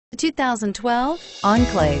2012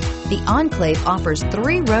 Enclave. The Enclave offers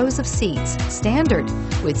 3 rows of seats, standard,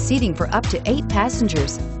 with seating for up to 8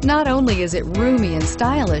 passengers. Not only is it roomy and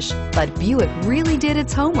stylish, but Buick really did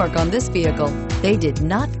its homework on this vehicle. They did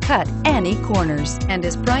not cut any corners and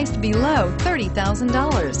is priced below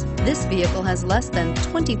 $30,000. This vehicle has less than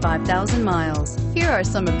 25,000 miles. Here are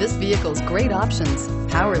some of this vehicle's great options: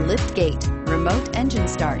 power lift gate, remote engine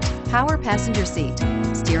start, power passenger seat,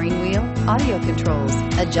 steering wheel audio controls,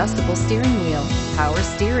 adjustable steering wheel, power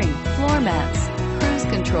steering, floor mats, cruise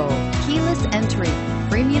control, keyless entry,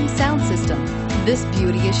 premium sound system. This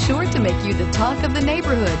beauty is sure to make you the talk of the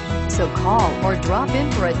neighborhood. So call or drop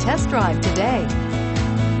in for a test drive today.